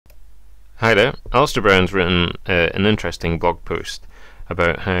Hi there. Alistair Brown's written an interesting blog post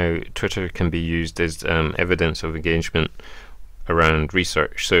about how Twitter can be used as evidence of engagement around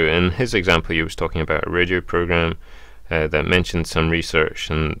research. So in his example, he was talking about a radio program that mentioned some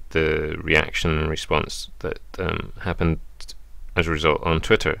research and the reaction and response that happened as a result on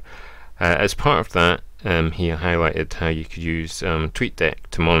Twitter. As part of that, he highlighted how you could use TweetDeck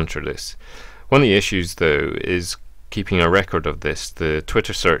to monitor this. One of the issues, though, is keeping a record of this. The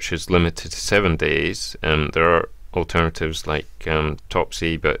Twitter search is limited to 7 days. There are alternatives like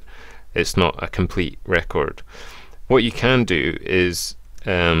Topsy, but it's not a complete record. What you can do is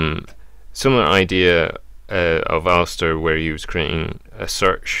similar idea of Alistair, where he was creating a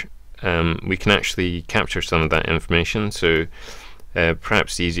search. We can actually capture some of that information. So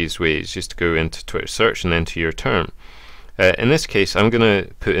perhaps the easiest way is just to go into Twitter search and enter your term. In this case, I'm going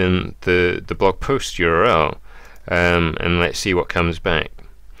to put in the blog post URL. And let's see what comes back.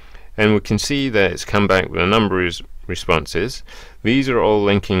 And we can see that it's come back with a number of responses. These are all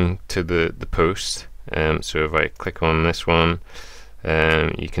linking to the post. So if I click on this one,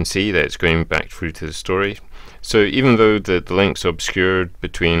 you can see that it's going back through to the story. So even though the link's obscured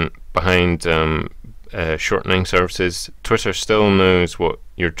behind shortening services, Twitter still knows what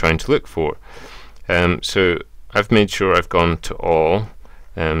you're trying to look for. So I've made sure I've gone to all.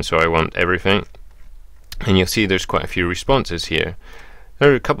 So I want everything. And you'll see there's quite a few responses here.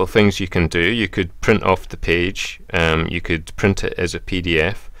 There are a couple of things you can do. You could print off the page. You could print it as a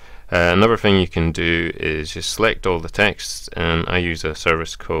PDF. Another thing you can do is just select all the text, and I use a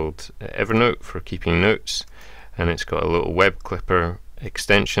service called Evernote for keeping notes, and it's got a little web clipper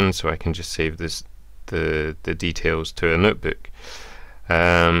extension, so I can just save the details to a notebook.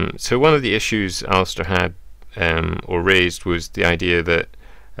 So one of the issues Alistair had or raised was the idea that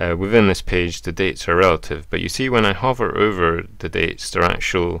within this page the dates are relative, but you see when I hover over the dates, the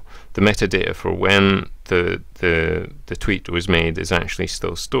metadata for when the tweet was made is actually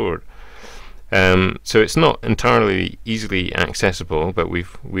still stored. So it's not entirely easily accessible, but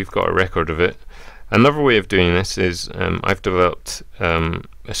we've got a record of it. Another way of doing this is I've developed a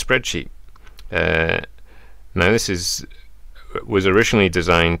spreadsheet. Now this was originally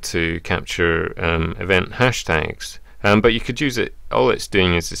designed to capture event hashtags. But you could use it. All it's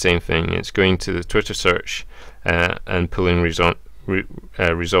doing is the same thing. It's going to the Twitter search and pulling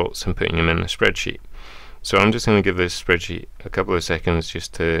results and putting them in a spreadsheet. So I'm just going to give this spreadsheet a couple of seconds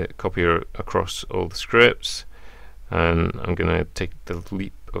just to copy across all the scripts, and I'm going to take the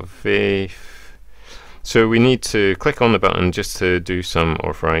leap of faith. So we need to click on the button just to do some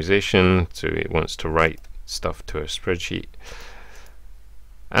authorization. So it wants to write stuff to a spreadsheet,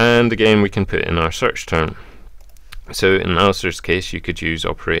 and again we can put in our search term. So in Alistair's case, you could use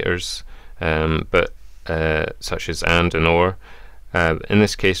operators, but such as and or. In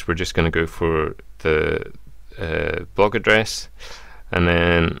this case, we're just going to go for the blog address, and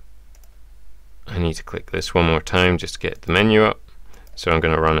then I need to click this one more time just to get the menu up. So I'm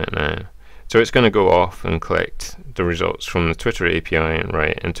going to run it now. So it's going to go off and collect the results from the Twitter API and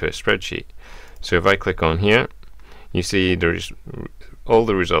write it into a spreadsheet. So if I click on here, you see there's all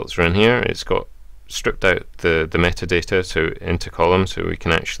the results are in here. It's got stripped out the metadata into columns, so we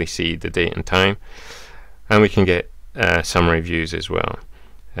can actually see the date and time, and we can get summary views as well.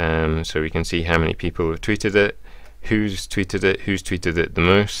 So we can see how many people have tweeted it, who's tweeted it the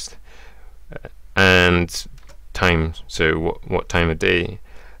most, and time, so what time of day,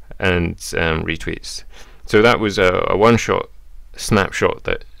 and retweets. So that was a one-shot snapshot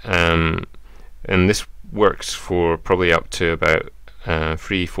that and this works for probably up to about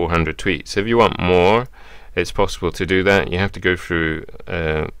 300-400 tweets. If you want more, it's possible to do that. You have to go through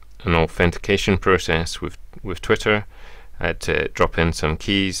an authentication process with Twitter to drop in some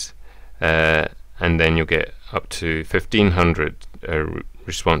keys, and then you'll get up to 1,500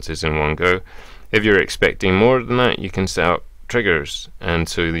 responses in one go. If you're expecting more than that, you can set up triggers, and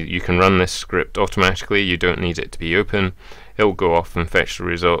so you can run this script automatically. You don't need it to be open. It'll go off and fetch the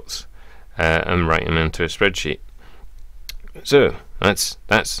results and write them into a spreadsheet. So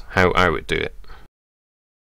that's how I would do it.